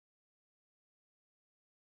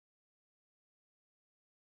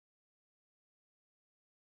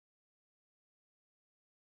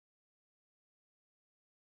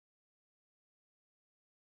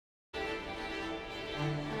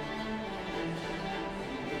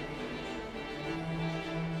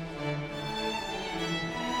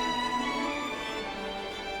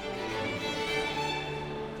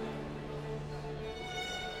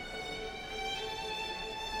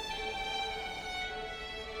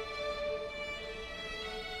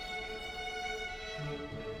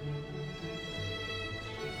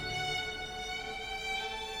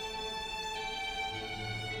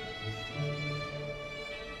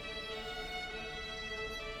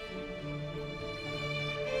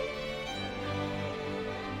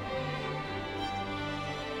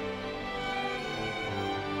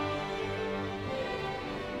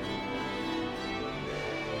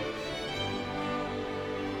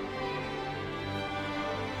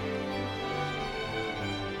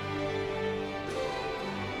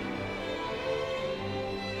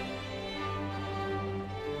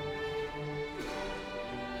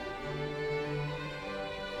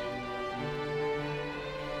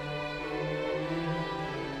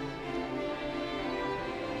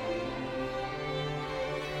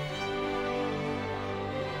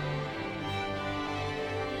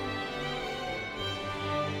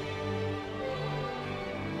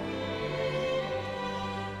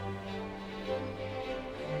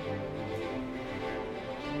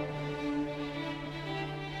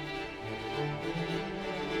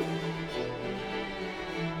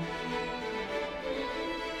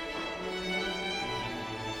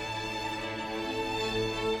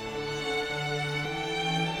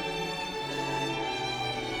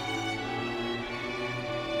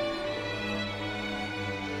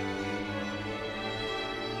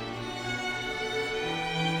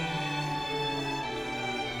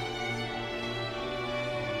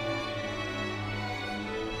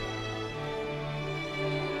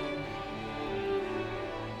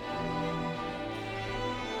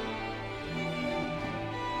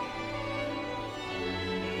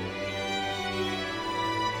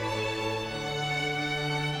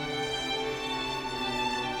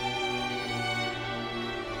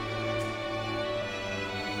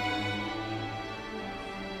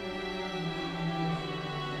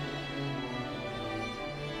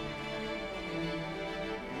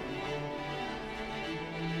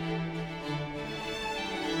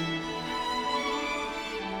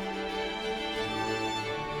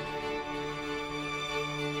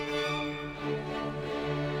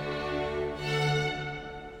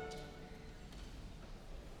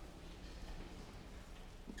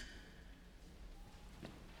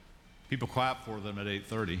People clap for them at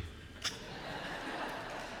 8:30.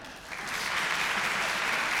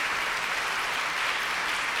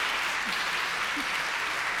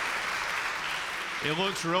 It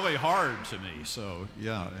looks really hard to me, so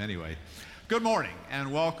yeah, anyway. Good morning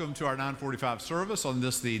and welcome to our 9:45 service on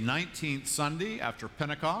this, the 19th Sunday after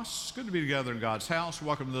Pentecost. It's good to be together in God's house.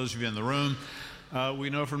 Welcome to those of you in the room. We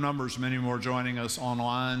know from numbers many more joining us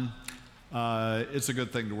online. It's a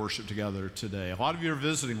good thing to worship together today. A lot of you are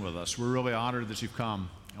visiting with us. We're really honored that you've come,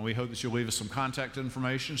 and we hope that you'll leave us some contact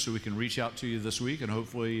information so we can reach out to you this week and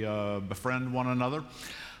hopefully befriend one another.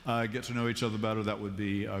 Get to know each other better. That would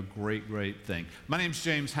be a great, great thing. My name's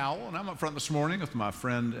James Howell, and I'm up front this morning with my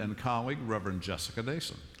friend and colleague, Reverend Jessica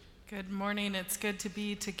Dason. Good morning. It's good to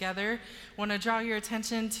be together. Want to draw your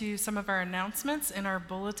attention to some of our announcements in our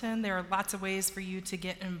bulletin. There are lots of ways for you to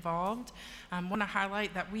get involved. Want to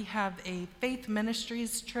highlight that we have a Faith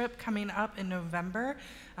Ministries trip coming up in November.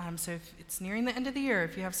 So if it's nearing the end of the year,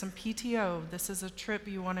 if you have some PTO, this is a trip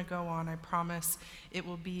you want to go on. I promise it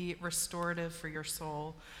will be restorative for your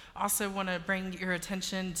soul. Also want to bring your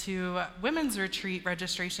attention to Women's Retreat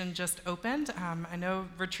registration just opened. I know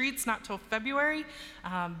retreat's not till February,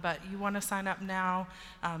 but you want to sign up now.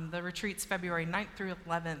 The retreat's February 9th through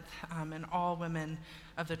 11th, and all women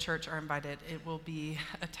of the church are invited. It will be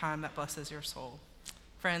a time that blesses your soul.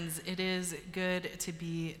 Friends, it is good to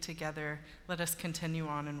be together. Let us continue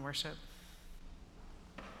on in worship.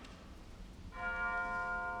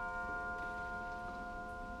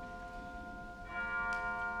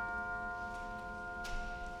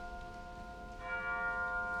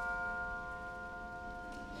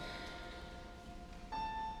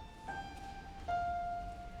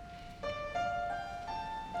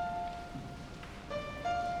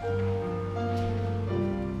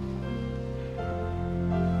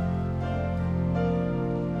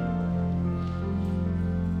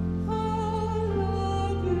 Oh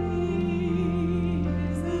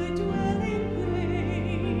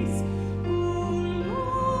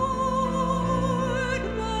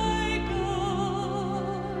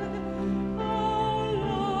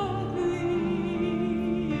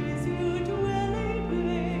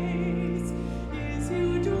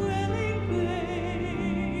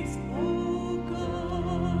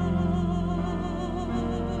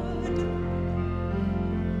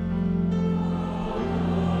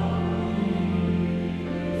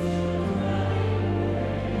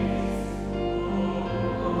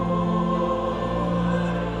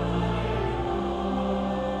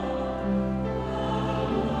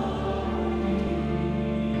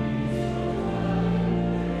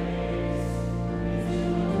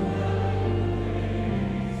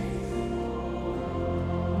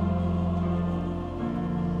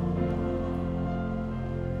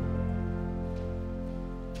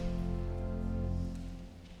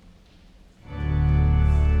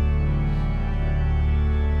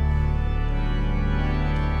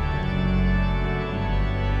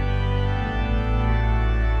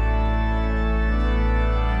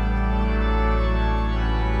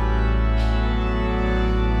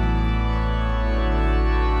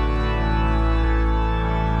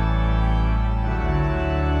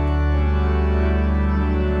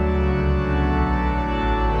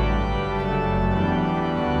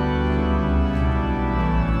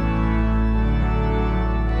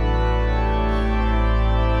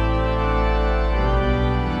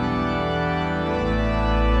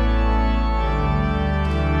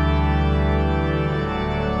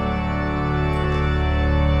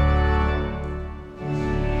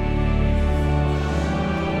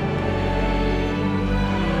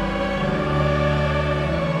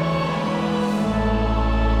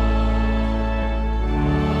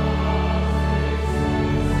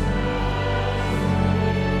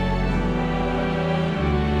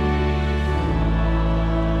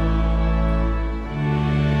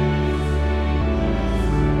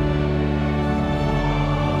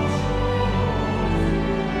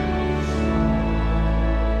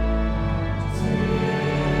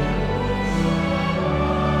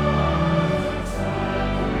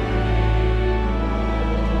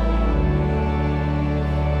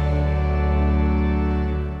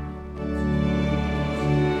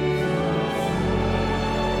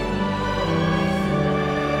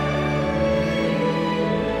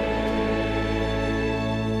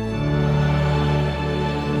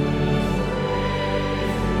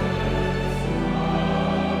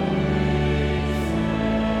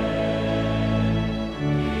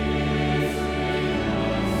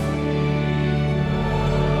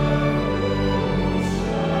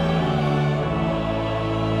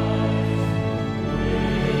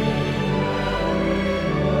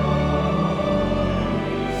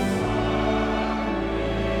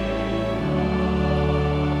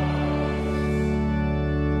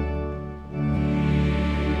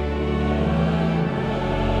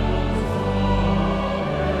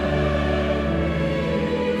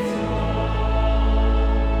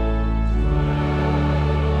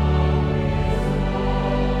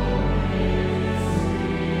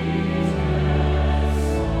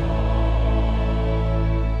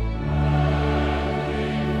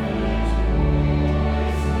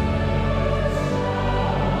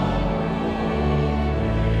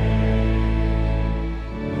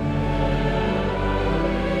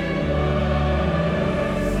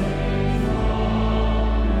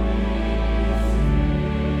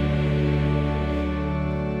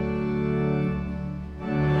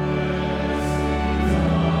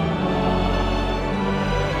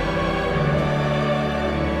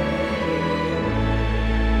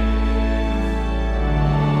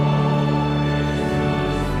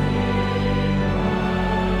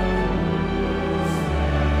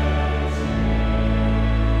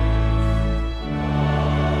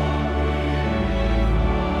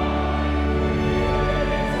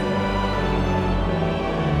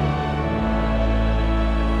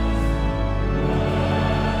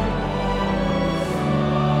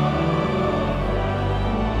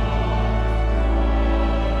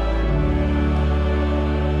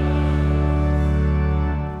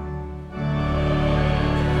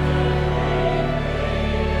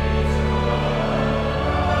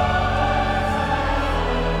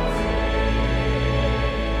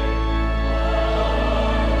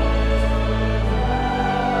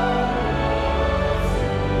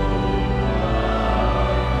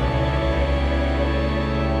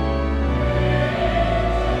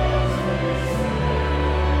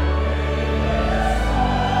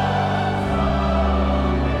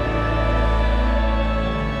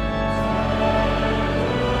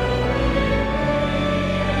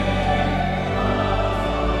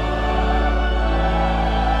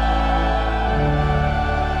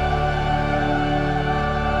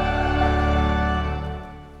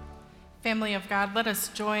family of God, let us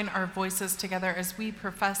join our voices together as we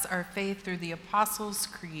profess our faith through the Apostles'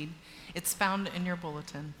 Creed. It's found in your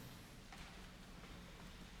bulletin.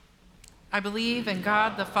 I believe in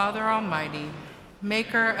God the Father Almighty,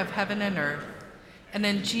 maker of heaven and earth, and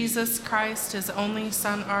in Jesus Christ, his only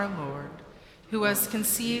Son, our Lord, who was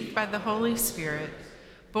conceived by the Holy Spirit,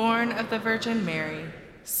 born of the Virgin Mary,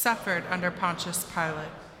 suffered under Pontius Pilate,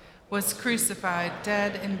 was crucified,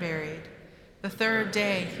 dead, and buried. The third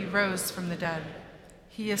day he rose from the dead.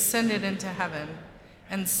 He ascended into heaven,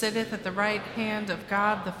 and sitteth at the right hand of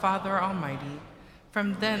God the Father Almighty.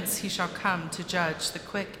 From thence he shall come to judge the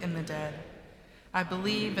quick and the dead. I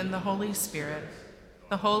believe in the Holy Spirit,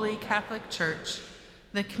 the holy Catholic Church,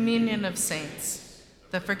 the communion of saints,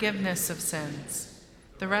 the forgiveness of sins,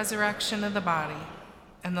 the resurrection of the body,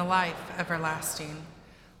 and the life everlasting.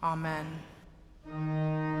 Amen.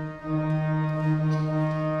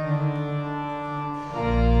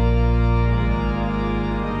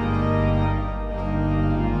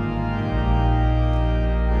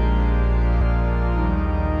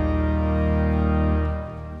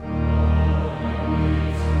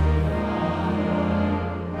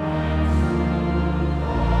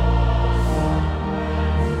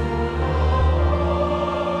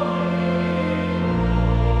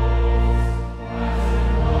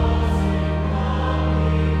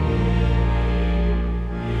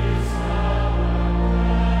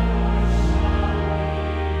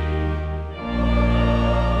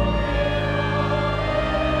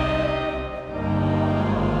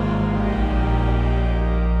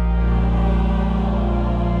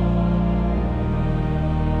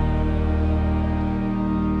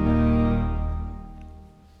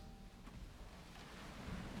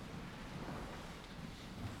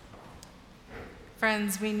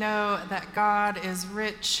 Friends, we know that God is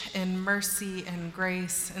rich in mercy and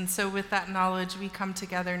grace, and so with that knowledge, we come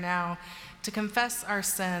together now to confess our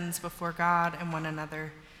sins before God and one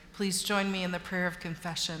another. Please join me in the prayer of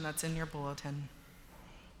confession that's in your bulletin.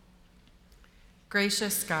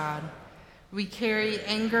 Gracious God, we carry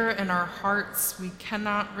anger in our hearts we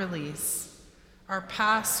cannot release. Our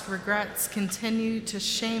past regrets continue to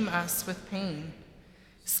shame us with pain.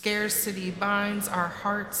 Scarcity binds our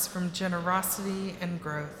hearts from generosity and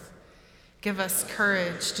growth. Give us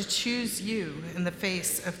courage to choose you in the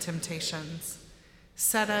face of temptations.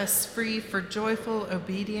 Set us free for joyful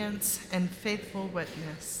obedience and faithful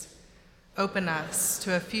witness. Open us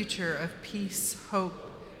to a future of peace, hope,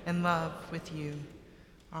 and love with you.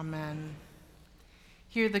 Amen.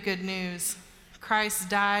 Hear the good news. Christ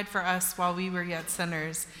died for us while we were yet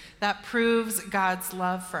sinners. That proves God's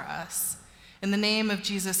love for us. In the name of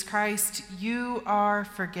Jesus Christ, you are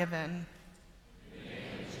forgiven. In the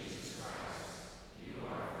name of Jesus Christ, you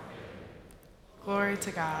are forgiven. Glory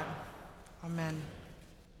to God. Amen.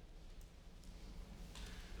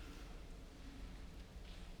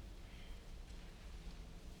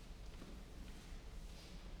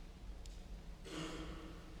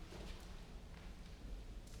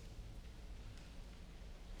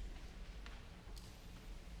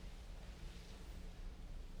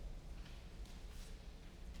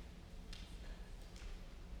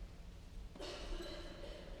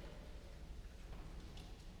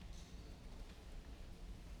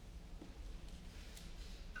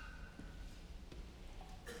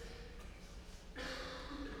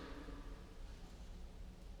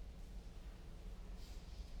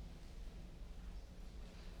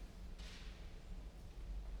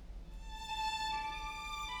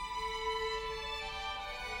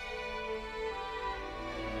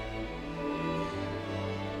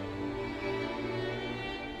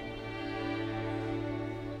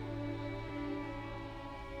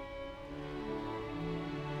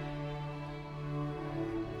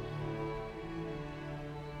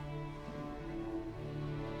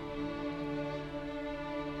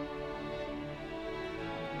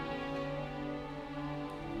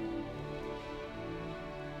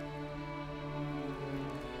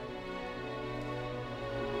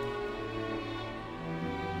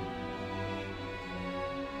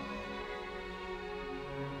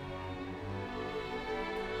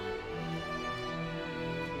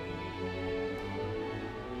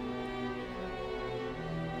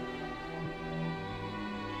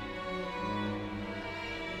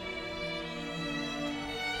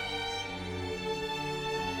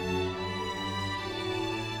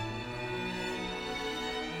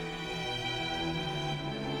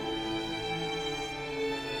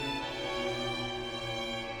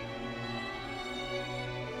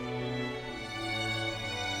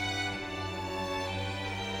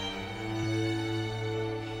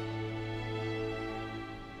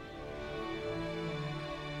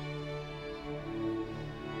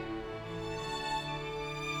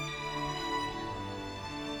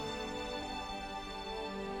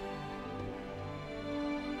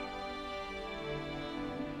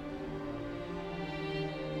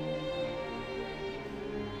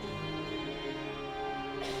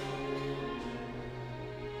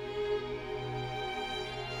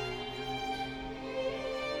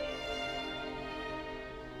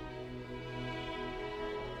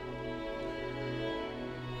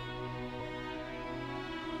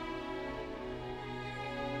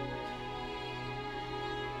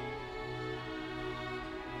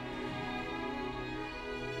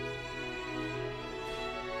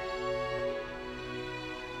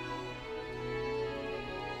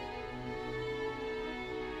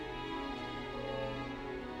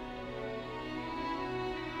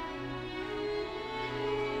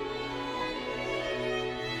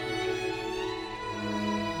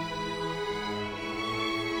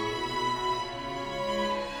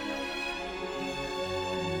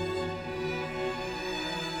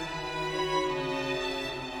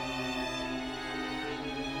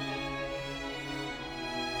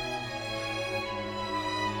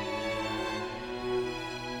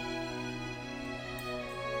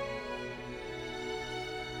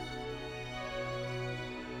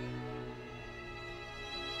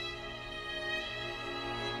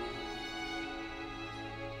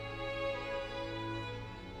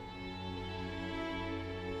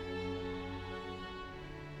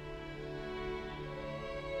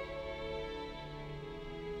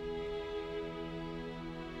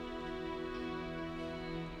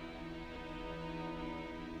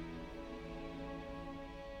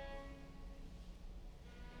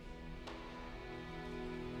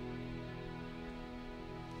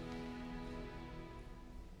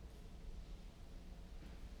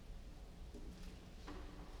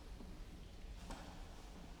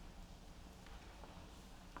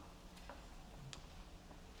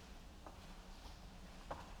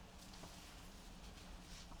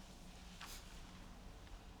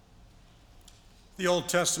 The Old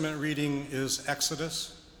Testament reading is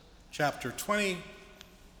Exodus chapter 20,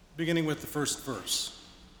 beginning with the first verse.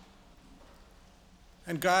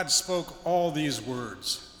 And God spoke all these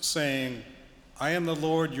words, saying, I am the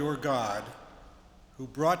Lord your God, who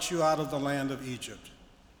brought you out of the land of Egypt,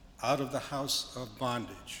 out of the house of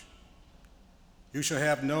bondage. You shall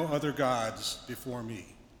have no other gods before me.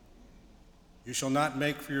 You shall not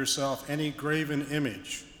make for yourself any graven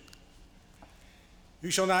image. You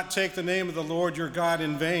shall not take the name of the Lord your God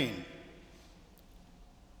in vain.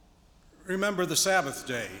 Remember the Sabbath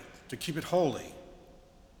day to keep it holy.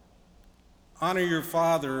 Honor your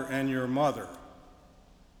father and your mother.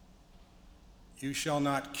 You shall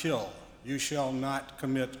not kill. You shall not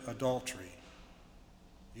commit adultery.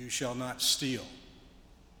 You shall not steal.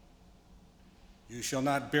 You shall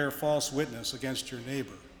not bear false witness against your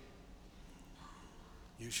neighbor.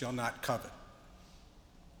 You shall not covet.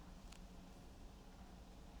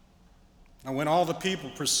 And when all the people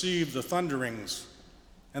perceived the thunderings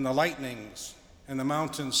and the lightnings and the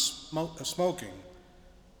mountains smoking,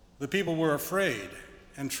 the people were afraid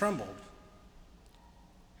and trembled.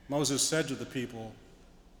 Moses said to the people,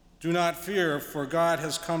 Do not fear, for God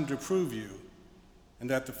has come to prove you, and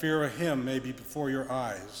that the fear of him may be before your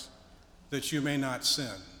eyes, that you may not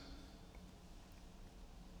sin.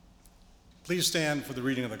 Please stand for the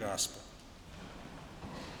reading of the gospel.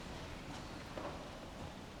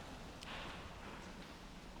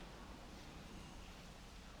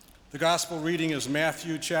 The gospel reading is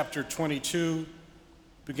Matthew chapter 22,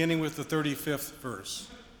 beginning with the 35th verse.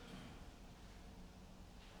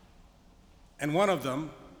 And one of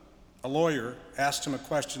them, a lawyer, asked him a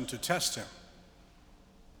question to test him.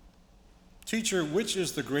 Teacher, which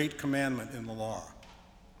is the great commandment in the law?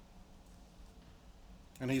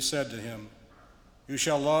 And he said to him, You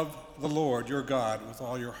shall love the Lord your God with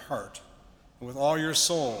all your heart, and with all your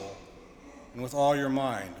soul, and with all your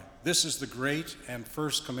mind. This is the great and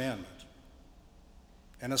first commandment.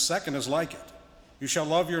 And a second is like it. You shall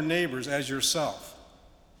love your neighbors as yourself.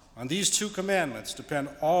 On these two commandments depend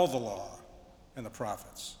all the law and the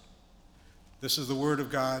prophets. This is the word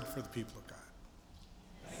of God for the people of God.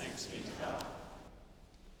 Thanks be to God.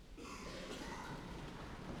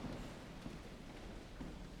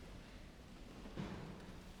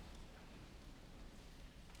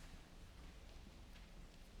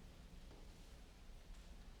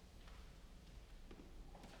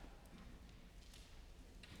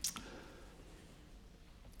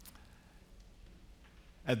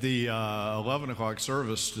 At the 11 o'clock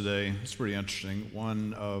service today, it's pretty interesting.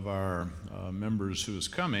 One of our members who is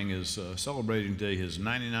coming is celebrating today his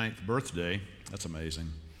 99th birthday. That's amazing.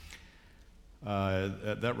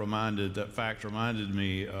 That fact reminded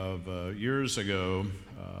me of years ago.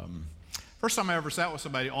 First time I ever sat with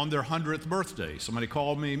somebody on their 100th birthday. Somebody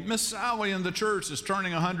called me, Miss Sally in the church is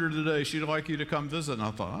turning 100 today. She'd like you to come visit. And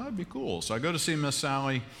I thought, that'd be cool. So I go to see Miss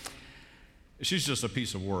Sally. She's just a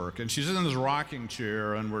piece of work, and she's in this rocking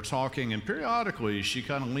chair, and we're talking, and periodically she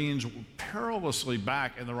kind of leans perilously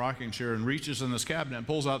back in the rocking chair and reaches in this cabinet and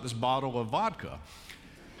pulls out this bottle of vodka.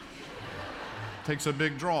 Takes a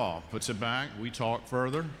big draw, puts it back, we talk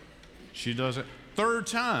further. She does it. Third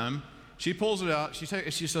time, she pulls it out, she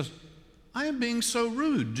says, I am being so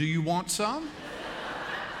rude, do you want some?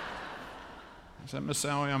 I said, Miss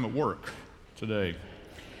Sally, I'm at work today.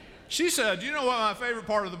 She said, do you know what my favorite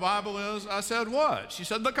part of the Bible is? I said, what? She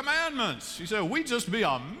said, the commandments. She said, we'd just be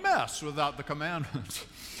a mess without the commandments.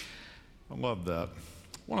 I love that.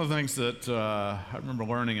 One of the things that I remember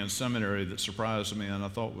learning in seminary that surprised me and I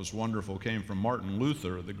thought was wonderful came from Martin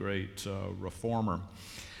Luther, the great reformer.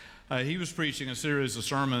 He was preaching a series of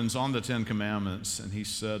sermons on the Ten Commandments, and he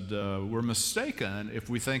said, we're mistaken if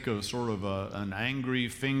we think of sort of an angry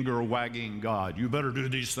finger-wagging God. You better do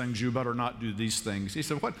these things, you better not do these things. He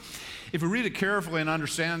said, what? If we read it carefully and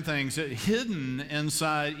understand things, hidden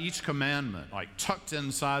inside each commandment, like tucked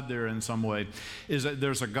inside there in some way, is that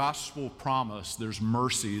there's a gospel promise, there's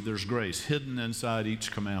mercy, there's grace, hidden inside each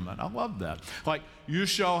commandment. I love that. Like, you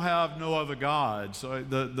shall have no other gods. So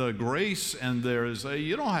the grace in there is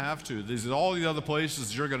you don't have to. These are all the other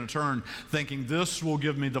places you're going to turn thinking this will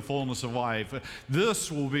give me the fullness of life.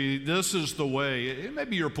 This is the way. It may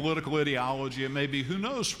be your political ideology. It may be who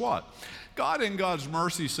knows what. God in God's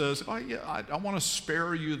mercy says, oh, yeah, I want to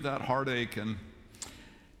spare you that heartache and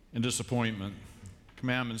disappointment.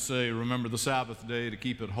 Commandments say, remember the Sabbath day to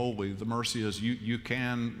keep it holy. The mercy is you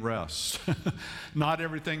can rest. Not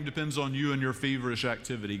everything depends on you and your feverish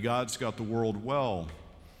activity. God's got the world well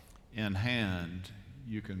in hand.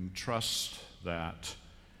 You can trust that.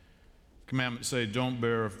 Commandments say, don't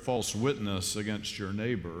bear false witness against your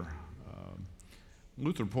neighbor.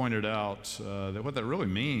 Luther pointed out that what that really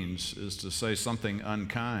means is to say something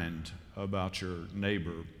unkind about your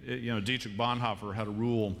neighbor. Dietrich Bonhoeffer had a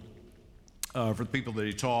rule for the people that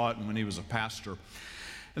he taught and when he was a pastor.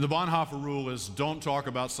 And the Bonhoeffer rule is don't talk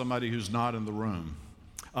about somebody who's not in the room.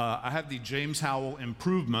 I have the James Howell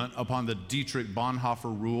improvement upon the Dietrich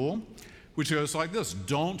Bonhoeffer rule, which goes like this: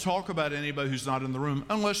 don't talk about anybody who's not in the room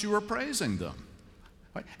unless you are praising them.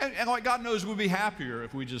 Right? And like God knows we'll be happier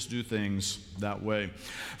if we just do things that way.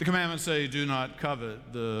 The commandments say, do not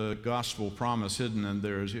covet. The gospel promise hidden in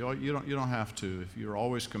there is you don't have to. If you're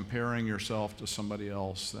always comparing yourself to somebody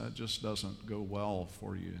else, that just doesn't go well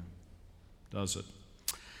for you, does it?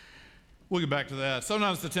 We'll get back to that.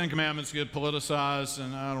 Sometimes the Ten Commandments get politicized,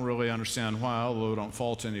 and I don't really understand why, although I don't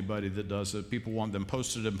fault anybody that does it. People want them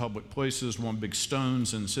posted in public places, want big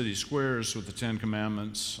stones in city squares with the Ten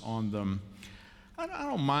Commandments on them. I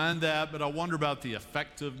don't mind that, but I wonder about the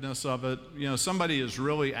effectiveness of it. Somebody is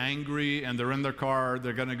really angry and they're in their car,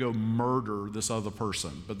 they're going to go murder this other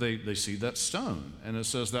person, but they see that stone and it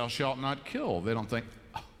says, thou shalt not kill. They don't think,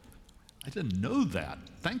 oh, I didn't know that,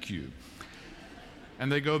 thank you.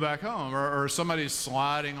 And they go back home, or somebody's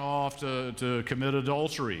sliding off to commit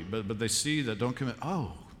adultery, but they see that, don't commit,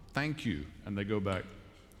 oh, thank you, and they go back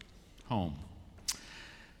home.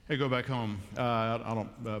 They go back home. I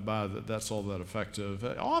don't buy that that's all that effective.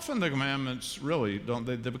 Often the commandments really don't,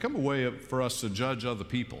 they become a way for us to judge other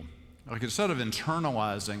people. Like instead of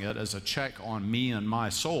internalizing it as a check on me and my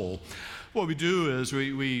soul, what we do is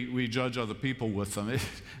we judge other people with them.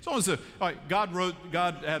 It's almost like God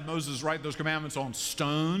had Moses write those commandments on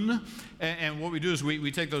stone, and what we do is we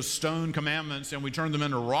take those stone commandments and we turn them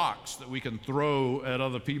into rocks that we can throw at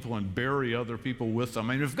other people and bury other people with them.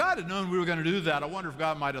 I mean, if God had known we were going to do that, I wonder if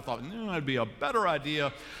God might have thought, no, it'd be a better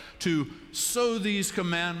idea to sew these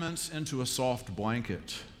commandments into a soft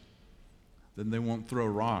blanket. Then they won't throw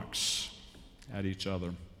rocks at each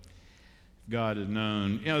other. God had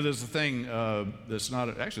known. There's a thing that's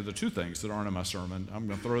not, actually, there are two things that aren't in my sermon. I'm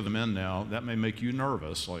going to throw them in now. That may make you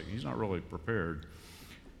nervous, like he's not really prepared.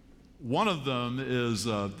 One of them is,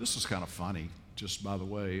 this is kind of funny, just by the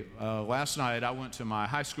way. Last night I went to my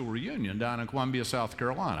high school reunion down in Columbia, South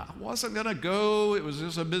Carolina. I wasn't going to go. It was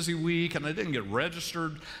just a busy week, and I didn't get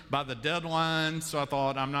registered by the deadline, so I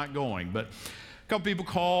thought I'm not going. But a couple people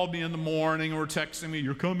called me in the morning or were texting me,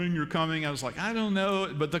 you're coming. I was like, I don't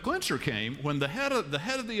know. But the clincher came when the head of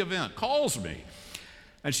the event calls me.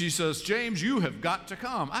 And she says, James, you have got to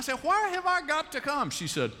come. I said, why have I got to come? She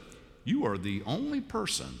said, you are the only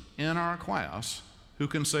person in our class who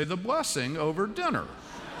can say the blessing over dinner.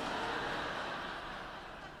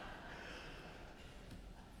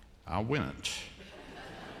 I went.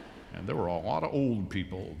 And there were a lot of old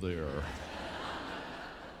people there.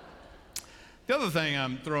 The other thing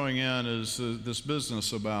I'm throwing in is this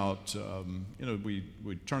business about,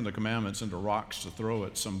 we turn the commandments into rocks to throw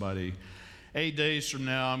at somebody. 8 days from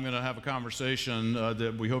now, I'm going to have a conversation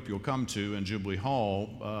that we hope you'll come to in Jubilee Hall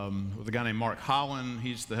with a guy named Mark Holland.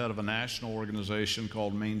 He's the head of a national organization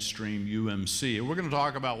called Mainstream UMC. And we're going to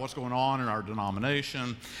talk about what's going on in our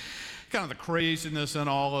denomination, kind of the craziness in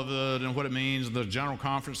all of it and what it means, the general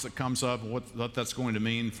conference that comes up, and what that's going to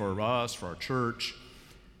mean for us, for our church.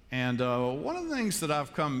 And one of the things that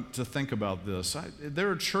I've come to think about this,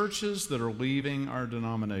 there are churches that are leaving our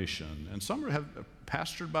denomination, and some are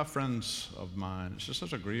pastored by friends of mine. It's just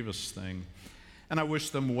such a grievous thing. And I wish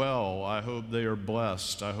them well. I hope they are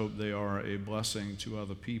blessed. I hope they are a blessing to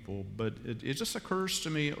other people. But it just occurs to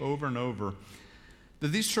me over and over that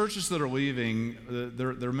these churches that are leaving,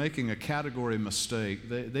 they're making a category mistake.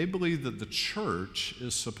 They believe that the church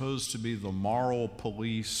is supposed to be the moral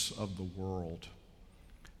police of the world.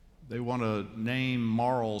 They want to name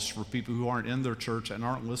morals for people who aren't in their church and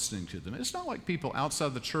aren't listening to them. It's not like people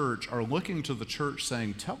outside the church are looking to the church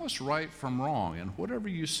saying, tell us right from wrong, and whatever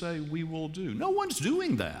you say, we will do. No one's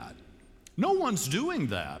doing that. No one's doing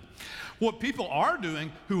that. What people are doing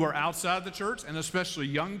who are outside the church, and especially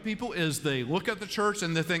young people, is they look at the church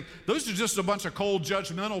and they think, those are just a bunch of cold,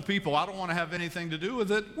 judgmental people. I don't want to have anything to do with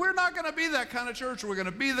it. We're not going to be that kind of church. We're going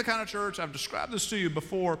to be the kind of church. I've described this to you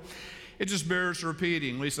before. It just bears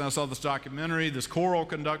repeating. Lisa and I saw this documentary, this choral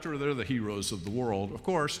conductor, they're the heroes of the world, of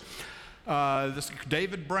course. This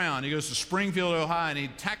David Brown, he goes to Springfield, Ohio, and he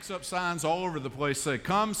tacks up signs all over the place saying,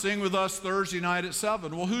 come sing with us Thursday night at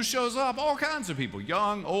 7. Well, who shows up? All kinds of people,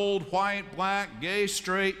 young, old, white, black, gay,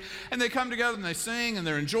 straight, and they come together and they sing, and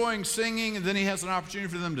they're enjoying singing, and then he has an opportunity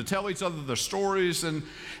for them to tell each other their stories, and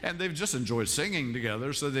they've just enjoyed singing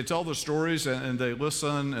together, so they tell their stories, and they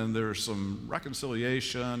listen, and there's some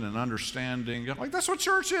reconciliation and understanding. Like, that's what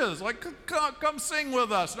church is. Like, come sing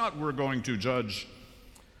with us, not we're going to judge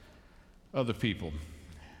other people.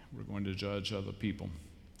 We're going to judge other people.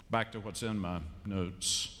 Back to what's in my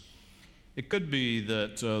notes. It could be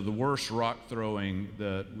that the worst rock throwing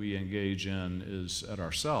that we engage in is at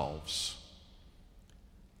ourselves.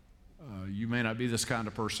 You may not be this kind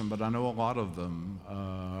of person, but I know a lot of them.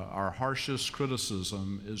 Our harshest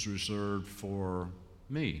criticism is reserved for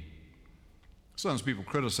me. Sometimes people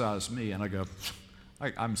criticize me, and I go,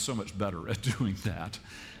 I'm so much better at doing that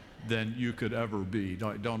than you could ever be.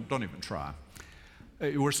 Don't even try.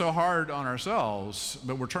 We're so hard on ourselves,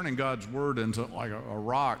 but we're turning God's word into like a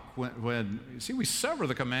rock when see, we sever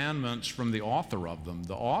the commandments from the author of them.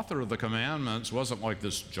 The author of the commandments wasn't like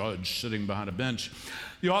this judge sitting behind a bench.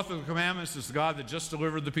 The author of the commandments is the God that just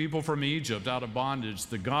delivered the people from Egypt out of bondage.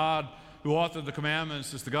 The God who authored the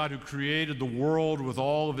commandments is the God who created the world with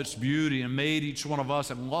all of its beauty and made each one of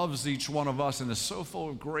us and loves each one of us and is so full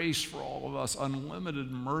of grace for all of us,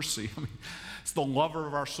 unlimited mercy. I mean, it's the lover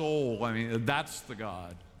of our soul. I mean, that's the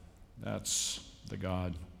God. That's the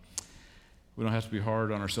God. We don't have to be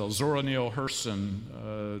hard on ourselves. Zora Neale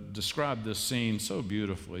Hurston described this scene so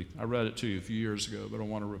beautifully. I read it to you a few years ago, but I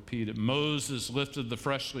want to repeat it. Moses lifted the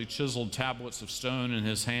freshly chiseled tablets of stone in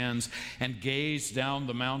his hands and gazed down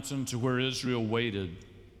the mountain to where Israel waited.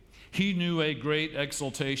 He knew a great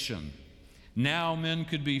exultation. Now men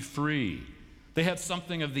could be free. They had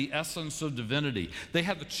something of the essence of divinity. They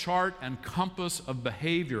had the chart and compass of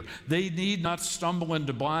behavior. They need not stumble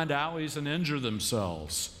into blind alleys and injure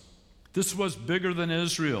themselves. This was bigger than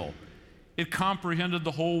Israel. It comprehended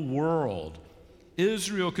the whole world.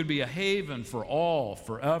 Israel could be a haven for all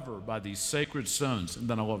forever by these sacred stones. And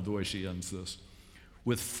then I love the way she ends this.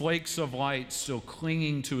 With flakes of light still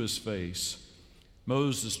clinging to his face,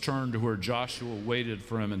 Moses turned to where Joshua waited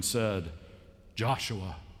for him and said,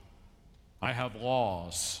 Joshua, I have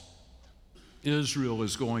laws. Israel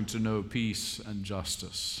is going to know peace and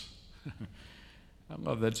justice. I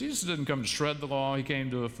love that. Jesus didn't come to shred the law. He came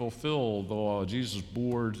to fulfill the law. Jesus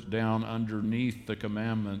bored down underneath the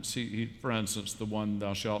commandments. He, for instance, the one,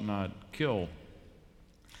 thou shalt not kill.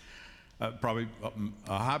 Probably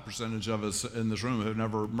a high percentage of us in this room have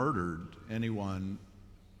never murdered anyone.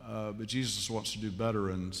 But Jesus wants to do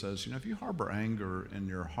better and says, if you harbor anger in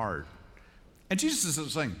your heart, and Jesus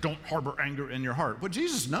isn't saying, don't harbor anger in your heart. What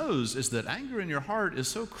Jesus knows is that anger in your heart is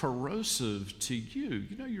so corrosive to you.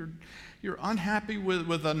 You're unhappy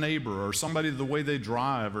with a neighbor or somebody the way they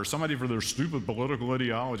drive or somebody for their stupid political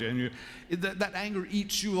ideology. And that anger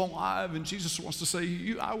eats you alive. And Jesus wants to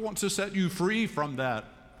say, I want to set you free from that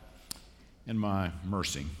in my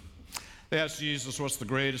mercy. They asked Jesus, what's the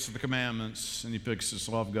greatest of the commandments? And he picks this: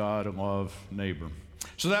 love God and love neighbor.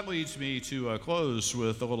 So that leads me to close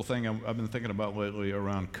with a little thing I've been thinking about lately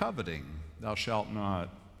around coveting. Thou shalt not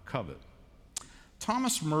covet.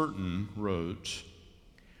 Thomas Merton wrote,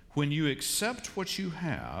 when you accept what you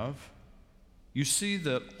have, you see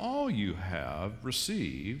that all you have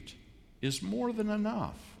received is more than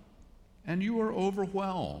enough, and you are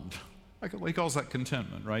overwhelmed. He calls that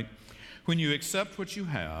contentment, right? When you accept what you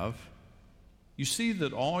have, you see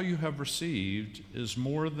that all you have received is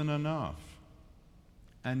more than enough,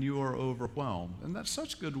 and you are overwhelmed. And that's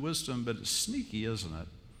such good wisdom, but it's sneaky, isn't it?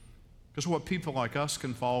 Because what people like us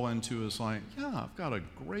can fall into is like, yeah, I've got a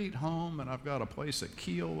great home, and I've got a place at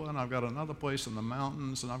Kiel, and I've got another place in the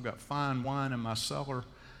mountains, and I've got fine wine in my cellar.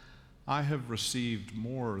 I have received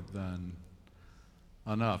more than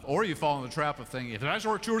enough. Or you fall in the trap of thinking, if I just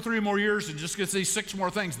work 2 or 3 more years and just get these 6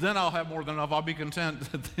 more things, then I'll have more than enough. I'll be content.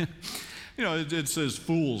 It says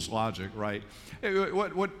fool's logic, right?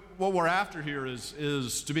 What we're after here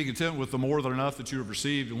is to be content with the more than enough that you have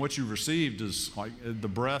received, and what you've received is like the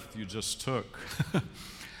breath you just took. The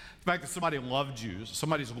fact that somebody loved you,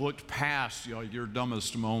 somebody's looked past your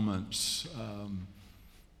dumbest moments.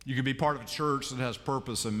 You can be part of a church that has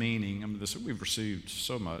purpose and meaning. We've received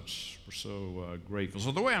so much. We're so grateful.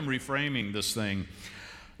 So the way I'm reframing this thing,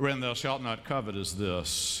 when thou shalt not covet, is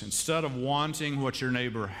this: instead of wanting what your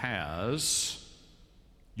neighbor has,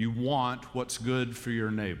 you want what's good for your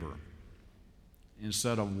neighbor.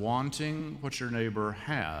 Instead of wanting what your neighbor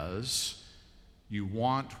has, you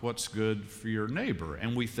want what's good for your neighbor.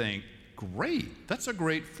 And we think, great, that's a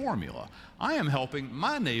great formula. I am helping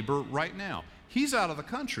my neighbor right now. He's out of the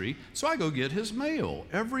country, so I go get his mail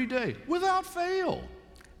every day without fail.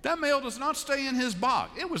 That mail does not stay in his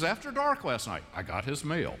box. It was after dark last night. I got his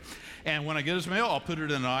mail. And when I get his mail, I'll put it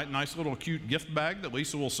in a nice little cute gift bag that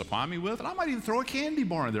Lisa will supply me with, and I might even throw a candy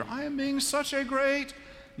bar in there. I am being such a great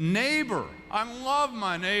neighbor. I love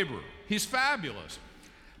my neighbor. He's fabulous.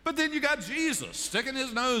 But then you got Jesus sticking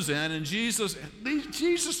his nose in, and Jesus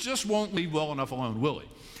just won't leave well enough alone, will he?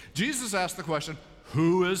 Jesus asked the question,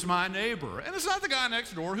 Who is my neighbor? And it's not the guy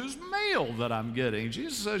next door whose mail that I'm getting.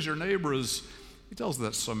 Jesus says your neighbor is, he tells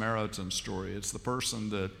that Samaritan story. It's the person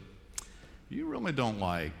that you really don't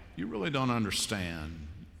like, you really don't understand,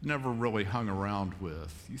 never really hung around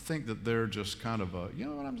with. You think that they're just kind of a, you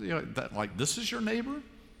know what I'm saying, that, like, this is your neighbor?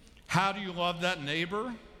 How do you love that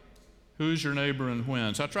neighbor? Who's your neighbor and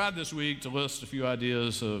when? So I tried this week to list a few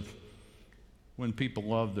ideas of when people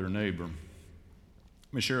love their neighbor.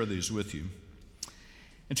 Let me share these with you.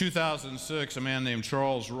 In 2006, a man named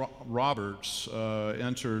Charles Roberts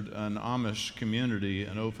entered an Amish community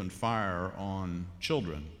and opened fire on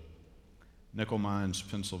children, Nickel Mines,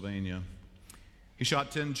 Pennsylvania. He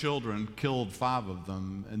shot 10 children, killed 5 of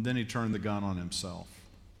them, and then he turned the gun on himself.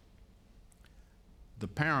 The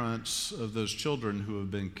parents of those children who have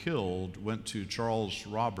been killed went to Charles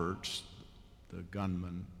Roberts, the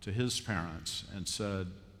gunman, to his parents and said,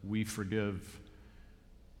 "We forgive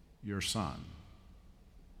your son."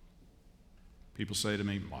 People say to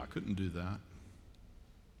me, "Well, I couldn't do that."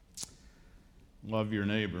 Love your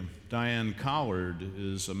neighbor. Diane Collard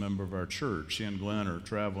is a member of our church. She and Glenn are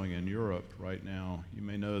traveling in Europe right now. You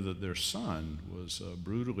may know that their son was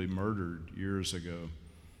brutally murdered years ago.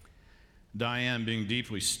 Diane, being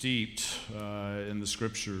deeply steeped in the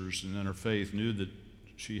scriptures and in her faith, knew that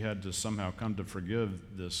she had to somehow come to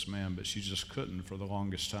forgive this man, but she just couldn't for the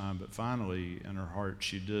longest time. But finally, in her heart,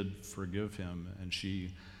 she did forgive him, and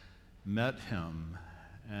she met him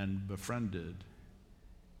and befriended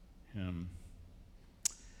him.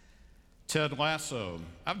 Ted Lasso.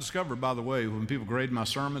 I've discovered, by the way, when people grade my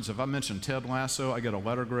sermons, if I mention Ted Lasso, I get a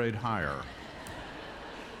letter grade higher.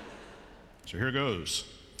 So here goes.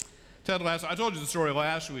 Ted Lasso, I told you the story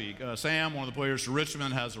last week. Sam, one of the players for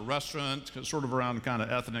Richmond, has a restaurant, sort of around kind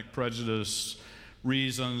of ethnic prejudice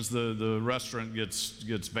reasons. The restaurant gets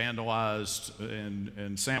vandalized,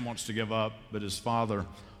 and Sam wants to give up, but his father,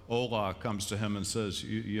 Ola, comes to him and says,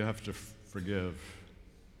 you have to forgive.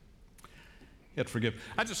 You have to forgive.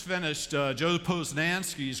 I just finished Joe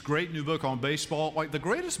Posnanski's great new book on baseball. Like the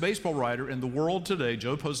greatest baseball writer in the world today,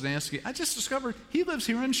 Joe Posnanski, I just discovered he lives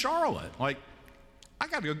here in Charlotte. Like, I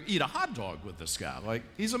got to go eat a hot dog with this guy. Like,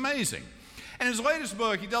 he's amazing. And his latest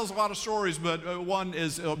book, he tells a lot of stories, but one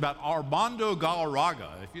is about Armando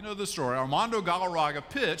Galarraga. If you know this story, Armando Galarraga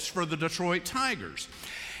pitched for the Detroit Tigers.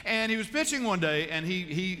 And he was pitching one day, and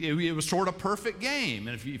it was sort of a perfect game.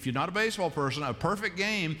 And if you're not a baseball person, a perfect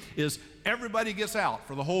game is everybody gets out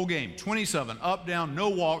for the whole game. 27, up, down, no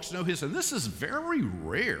walks, no hits. And this is very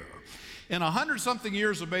rare. In 100-something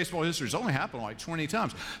years of baseball history, it's only happened like 20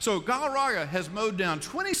 times. So Galarraga has mowed down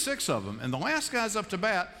 26 of them, and the last guy's up to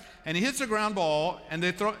bat, and he hits a ground ball, and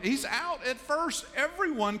he's out at first.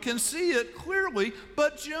 Everyone can see it clearly,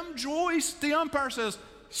 but Jim Joyce, the umpire, says,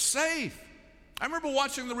 safe. I remember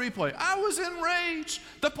watching the replay. I was enraged.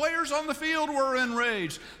 The players on the field were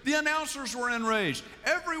enraged. The announcers were enraged.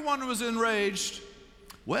 Everyone was enraged,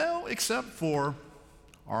 well, except for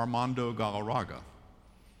Armando Galarraga,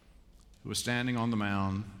 who was standing on the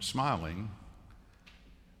mound, smiling,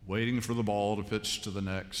 waiting for the ball to pitch to the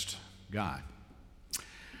next guy.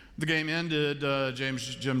 The game ended.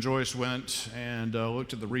 Jim Joyce went and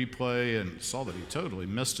looked at the replay and saw that he totally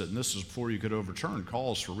missed it. And this is before you could overturn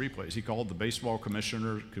calls for replays. He called the baseball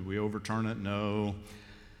commissioner. Could we overturn it? No.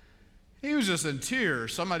 He was just in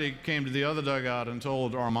tears. Somebody came to the other dugout and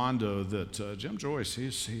told Armando that Jim Joyce,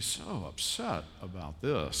 he's so upset about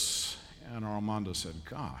this. And Armando said,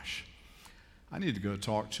 gosh, I need to go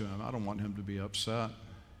talk to him. I don't want him to be upset.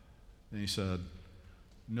 And he said,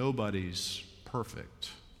 nobody's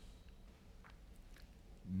perfect.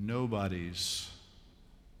 Nobody's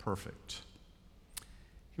perfect.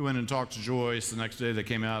 He went and talked to Joyce. The next day they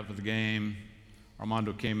came out for the game.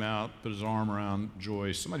 Armando came out, put his arm around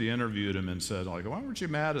Joyce. Somebody interviewed him and said, like, why weren't you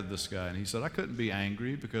mad at this guy? And he said, I couldn't be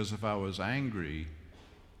angry because if I was angry,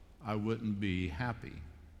 I wouldn't be happy.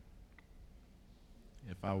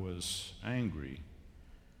 If I was angry,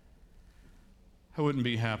 I wouldn't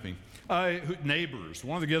be happy. Neighbors.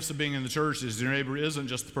 One of the gifts of being in the church is your neighbor isn't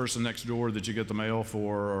just the person next door that you get the mail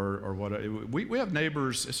for or what. We have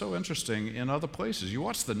neighbors, it's so interesting, in other places. You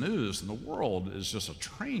watch the news and the world is just a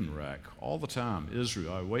train wreck all the time.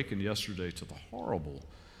 Israel, I awakened yesterday to the horrible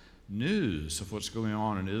news of what's going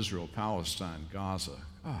on in Israel, Palestine, Gaza.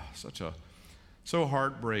 So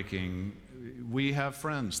heartbreaking. We have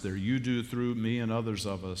friends there. You do through me and others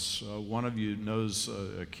of us. One of you knows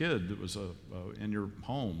a kid that was in your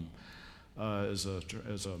home as a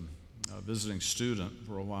visiting student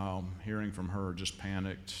for a while. Hearing from her, just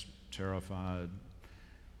panicked, terrified.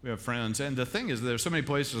 We have friends. And the thing is, there's so many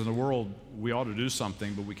places in the world we ought to do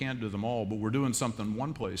something, but we can't do them all. But we're doing something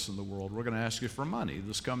one place in the world. We're going to ask you for money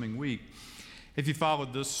this coming week. If you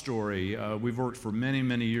followed this story, we've worked for many,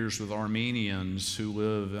 many years with Armenians who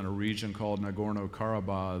live in a region called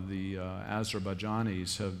Nagorno-Karabakh. The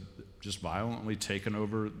Azerbaijanis have just violently taken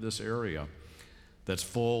over this area that's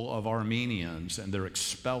full of Armenians, and they're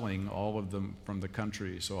expelling all of them from the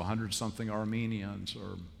country. So 100-something Armenians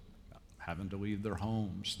are having to leave their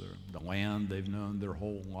homes, the land they've known their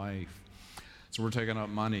whole life. So we're taking up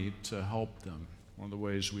money to help them. One of the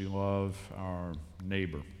ways we love our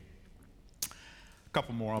neighbor. A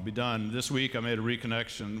couple more, I'll be done. This week I made a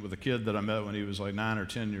reconnection with a kid that I met when he was like 9 or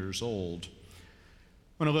 10 years old.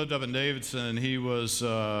 When I lived up in Davidson, he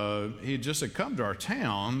just had come to our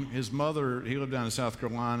town. His mother, he lived down in South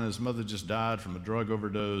Carolina. His mother just died from a drug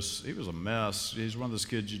overdose. He was a mess. He's one of those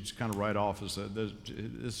kids you just kind of write off as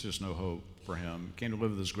there's just no hope for him. Came to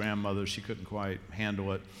live with his grandmother. She couldn't quite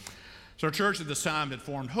handle it. So our church at this time had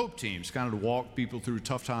formed hope teams, kind of to walk people through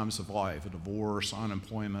tough times of life, a divorce,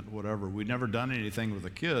 unemployment, whatever. We'd never done anything with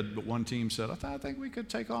a kid, but one team said, I think we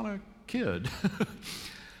could take on a kid.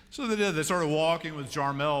 So they did. They started walking with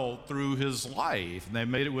Jarmel through his life, and they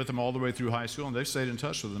made it with him all the way through high school, and they've stayed in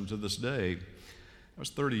touch with him to this day. That was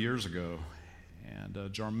 30 years ago. And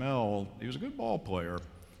Jarmel, he was a good ball player.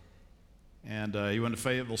 And he went to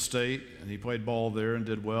Fayetteville State, and he played ball there and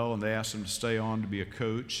did well, and they asked him to stay on to be a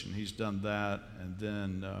coach, and he's done that. And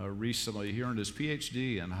then recently, he earned his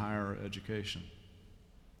PhD in higher education.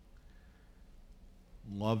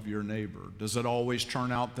 Love your neighbor. Does it always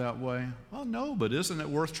turn out that way? Well, no, but isn't it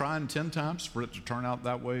worth trying 10 times for it to turn out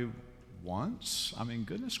that way once? I mean,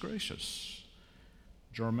 goodness gracious.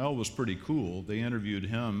 Jarmel was pretty cool. They interviewed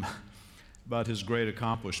him about his great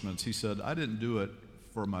accomplishments. He said, I didn't do it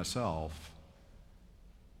for myself.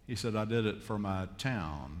 He said, I did it for my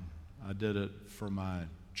town. I did it for my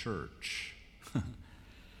church. I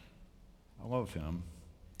love him.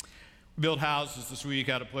 We built houses this week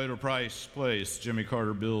out at Plato Price Place, Jimmy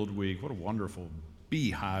Carter Build Week. What a wonderful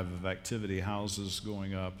beehive of activity, houses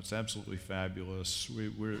going up. It's absolutely fabulous.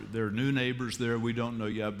 There are new neighbors there. We don't know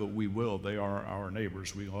yet, but we will. They are our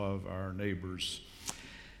neighbors. We love our neighbors.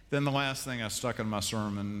 Then the last thing I stuck in my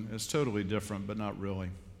sermon is totally different, but not really.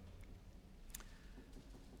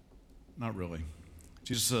 Not really.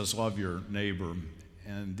 Jesus says, love your neighbor.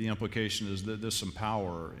 And the implication is that there's some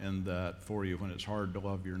power in that for you when it's hard to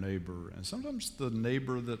love your neighbor. And sometimes the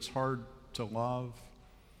neighbor that's hard to love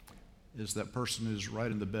is that person who's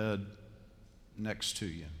right in the bed next to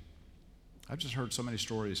you. I've just heard so many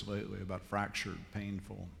stories lately about fractured,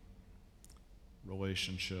 painful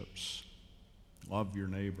relationships. Love your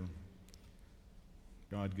neighbor.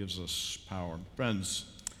 God gives us power. Friends,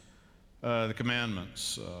 the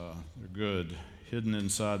commandments, they're good. Hidden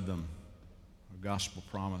inside them are gospel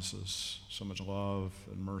promises, so much love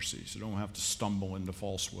and mercy, so don't have to stumble into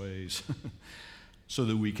false ways so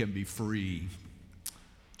that we can be free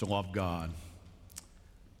to love God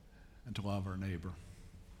and to love our neighbor.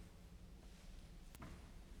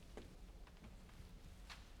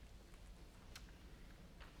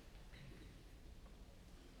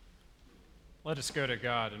 Let us go to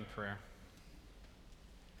God in prayer.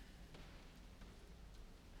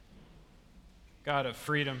 God of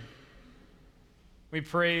freedom, we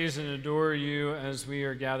praise and adore you as we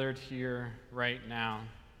are gathered here right now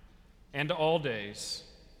and all days,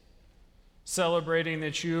 celebrating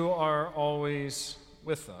that you are always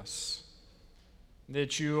with us,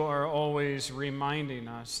 that you are always reminding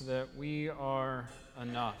us that we are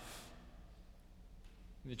enough,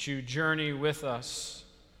 that you journey with us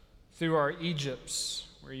through our Egypts,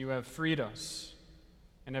 where you have freed us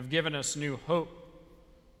and have given us new hope,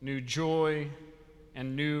 new joy,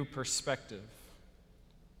 and new perspective.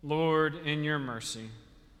 Lord, in your mercy,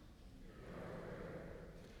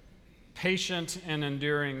 patient and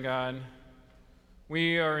enduring God,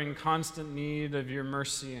 we are in constant need of your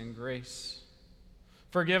mercy and grace.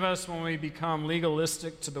 Forgive us when we become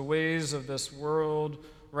legalistic to the ways of this world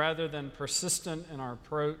rather than persistent in our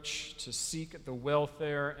approach to seek the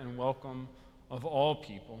welfare and welcome of all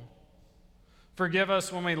people. Forgive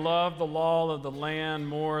us when we love the law of the land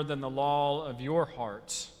more than the law of your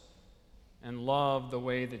heart and love the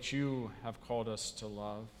way that you have called us to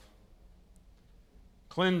love.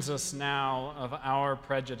 Cleanse us now of our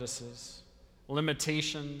prejudices,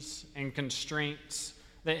 limitations, and constraints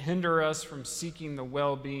that hinder us from seeking the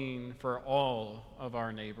well-being for all of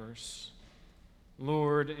our neighbors.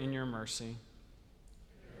 Lord, in your mercy.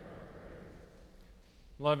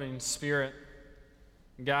 Loving Spirit,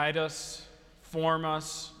 guide us, form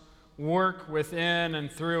us, work within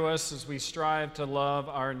and through us as we strive to love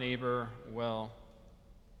our neighbor well.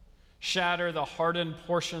 Shatter the hardened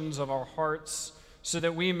portions of our hearts so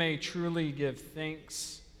that we may truly give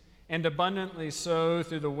thanks, and abundantly so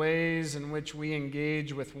through the ways in which we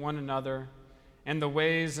engage with one another and the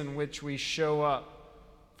ways in which we show up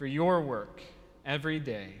for your work every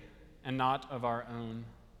day and not of our own.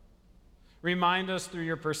 Remind us through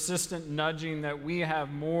your persistent nudging that we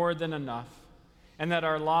have more than enough and that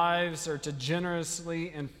our lives are to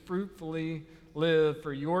generously and fruitfully live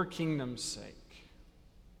for your kingdom's sake.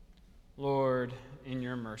 Lord, in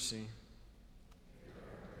your mercy.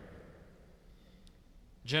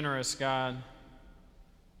 Generous God,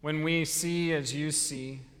 when we see as you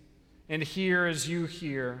see and hear as you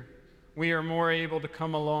hear, we are more able to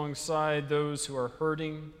come alongside those who are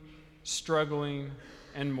hurting, struggling,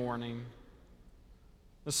 and mourning.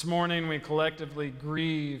 This morning we collectively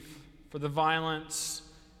grieve for the violence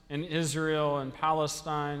in Israel and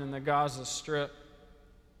Palestine and the Gaza Strip,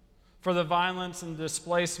 for the violence and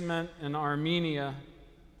displacement in Armenia,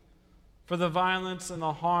 for the violence and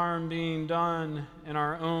the harm being done in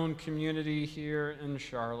our own community here in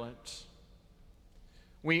Charlotte.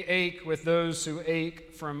 We ache with those who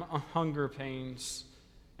ache from hunger pains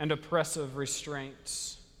and oppressive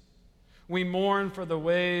restraints. We mourn for the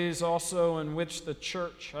ways also in which the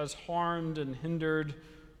church has harmed and hindered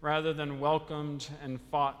rather than welcomed and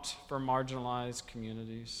fought for marginalized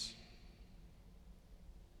communities.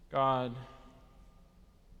 God,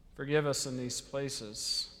 forgive us in these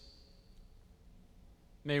places.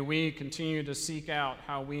 May we continue to seek out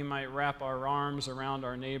how we might wrap our arms around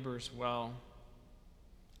our neighbors well.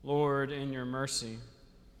 Lord, in your mercy.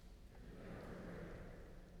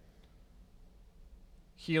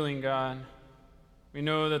 Healing God, we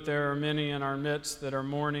know that there are many in our midst that are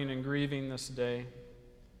mourning and grieving this day.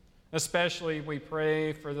 Especially we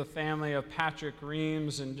pray for the family of Patrick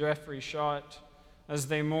Reams and Jeffrey Schott as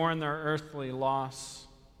they mourn their earthly loss.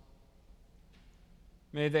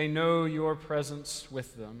 May they know your presence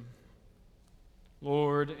with them.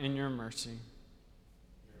 Lord, in your mercy.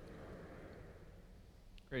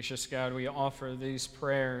 Gracious God, we offer these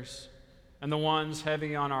prayers and the ones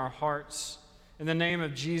heavy on our hearts in the name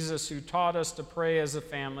of Jesus, who taught us to pray as a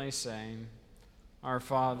family, saying, Our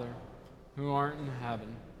Father, who art in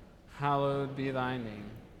heaven, hallowed be thy name.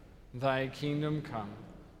 Thy kingdom come,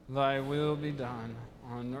 thy will be done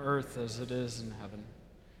on earth as it is in heaven.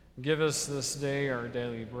 Give us this day our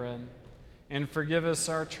daily bread, and forgive us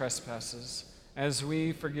our trespasses, as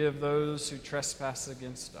we forgive those who trespass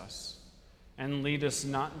against us. And lead us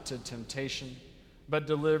not into temptation, but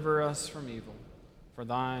deliver us from evil. For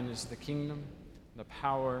thine is the kingdom, the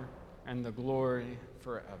power, and the glory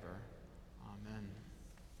forever. Amen.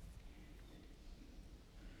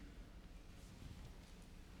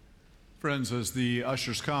 Friends, as the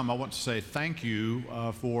ushers come, I want to say thank you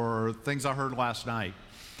for things I heard last night.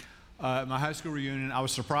 At my high school reunion, I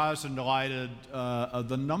was surprised and delighted at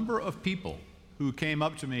the number of people who came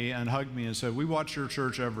up to me and hugged me and said, we watch your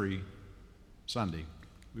church every Sunday.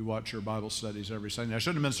 We watch your Bible studies every Sunday. I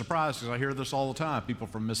shouldn't have been surprised because I hear this all the time. People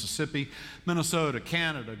from Mississippi, Minnesota,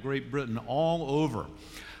 Canada, Great Britain, all over.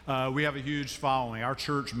 We have a huge following. Our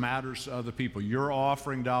church matters to other people. Your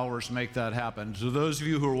offering dollars make that happen. To those of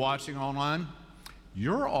you who are watching online,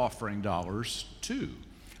 your offering dollars too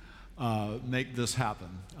make this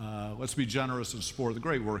happen. Let's be generous and support the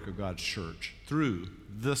great work of God's church through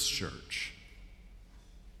this church.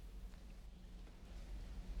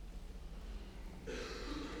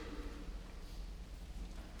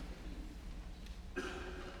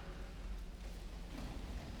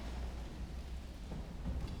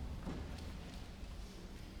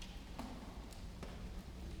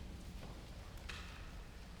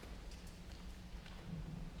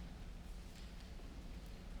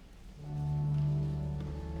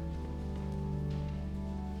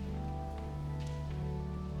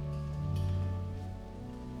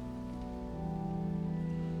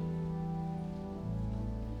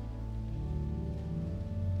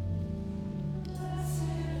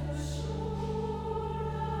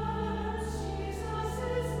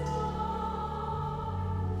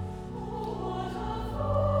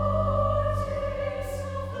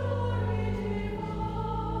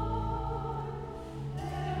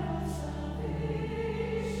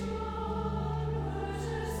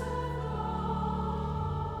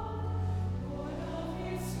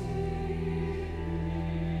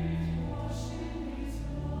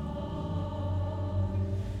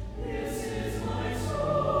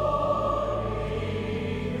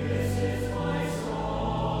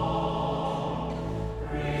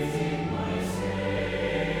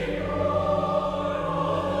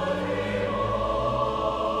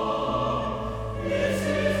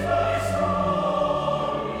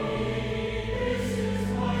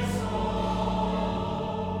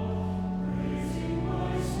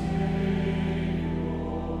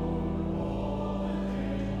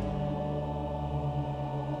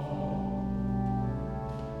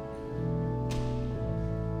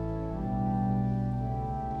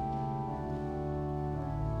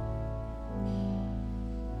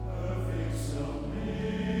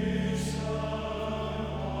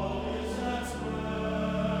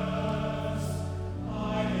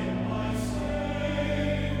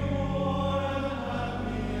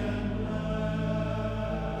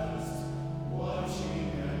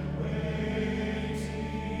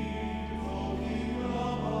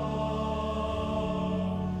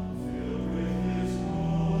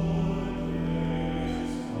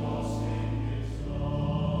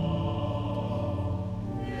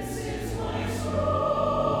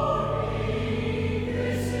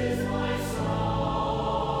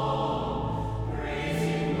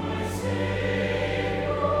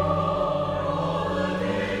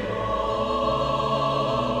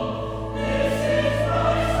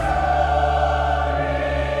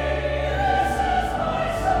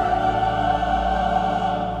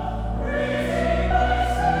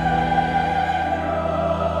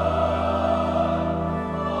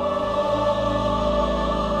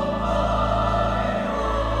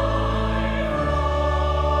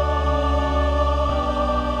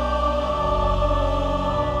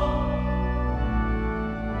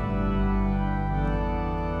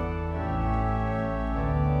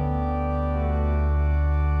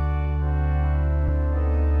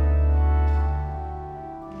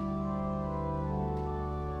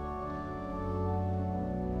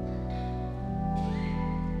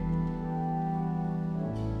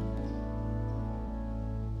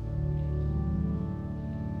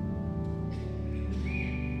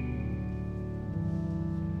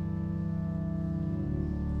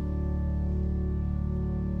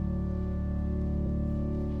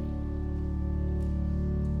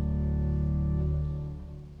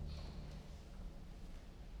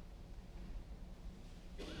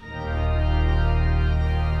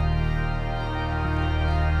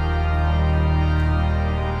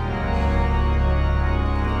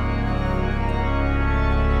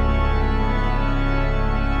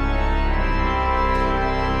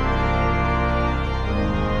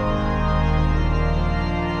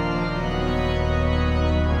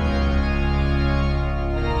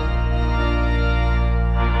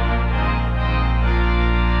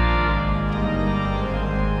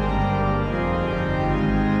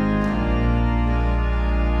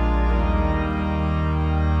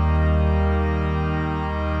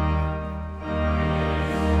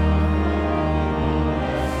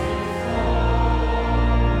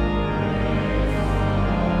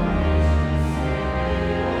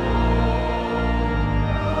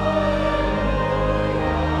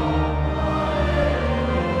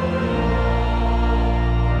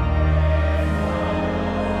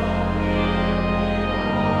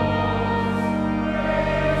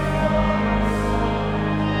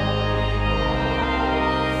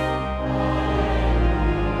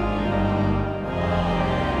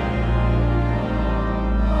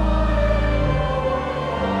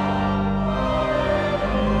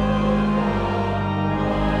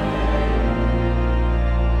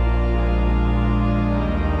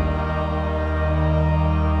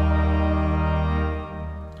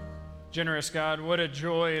 Generous God, what a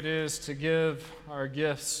joy it is to give our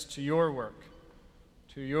gifts to your work,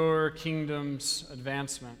 to your kingdom's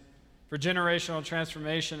advancement, for generational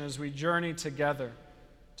transformation as we journey together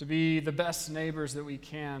to be the best neighbors that we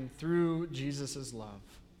can through Jesus' love.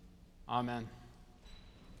 Amen.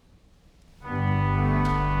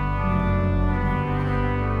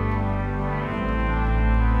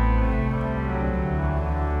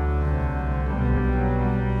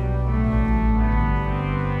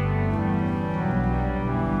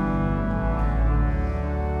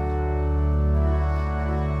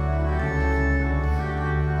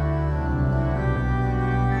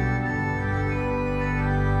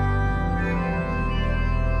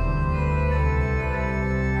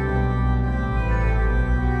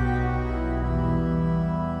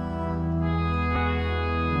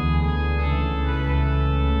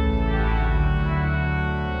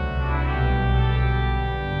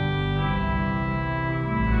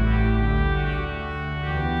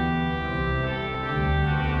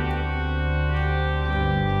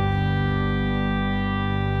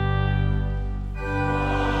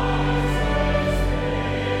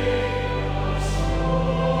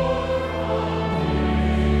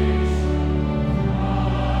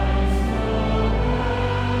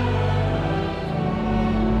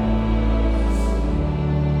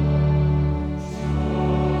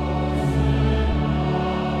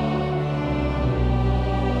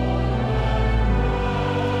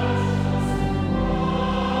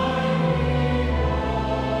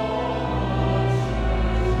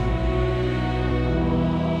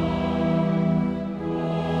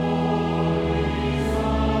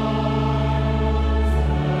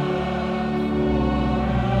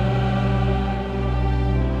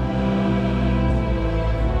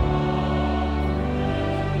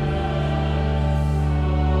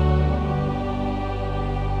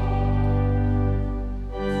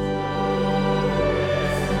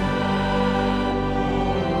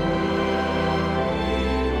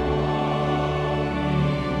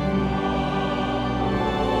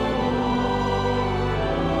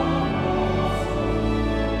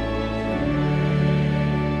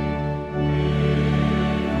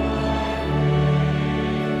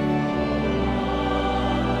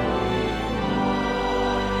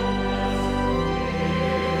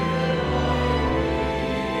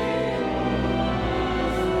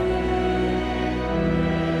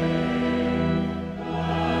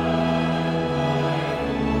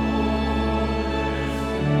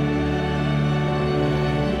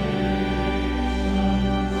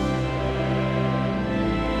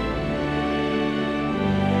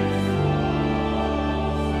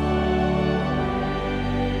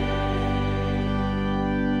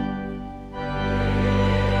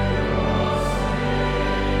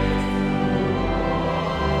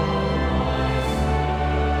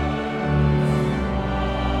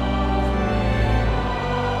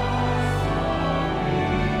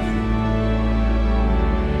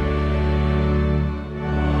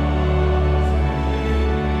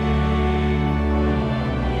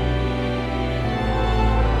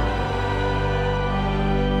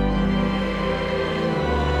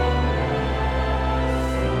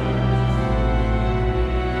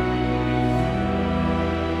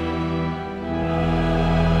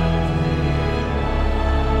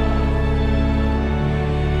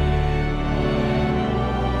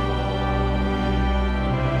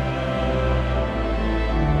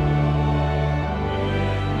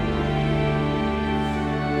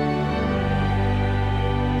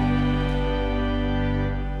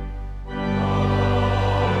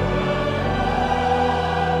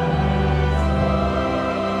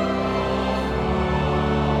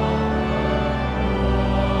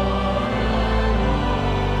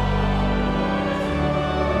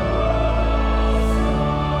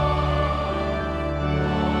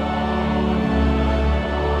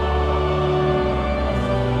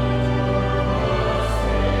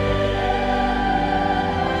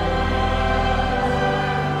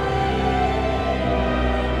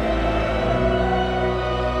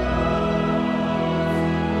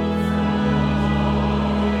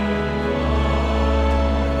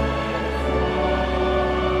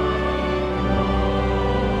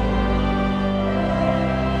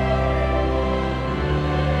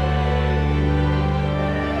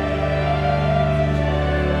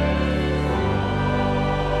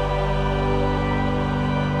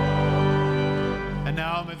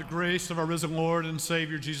 grace of our risen Lord and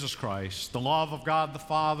Savior Jesus Christ, the love of God the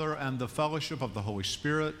Father, and the fellowship of the Holy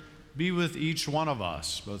Spirit be with each one of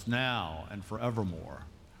us, both now and forevermore.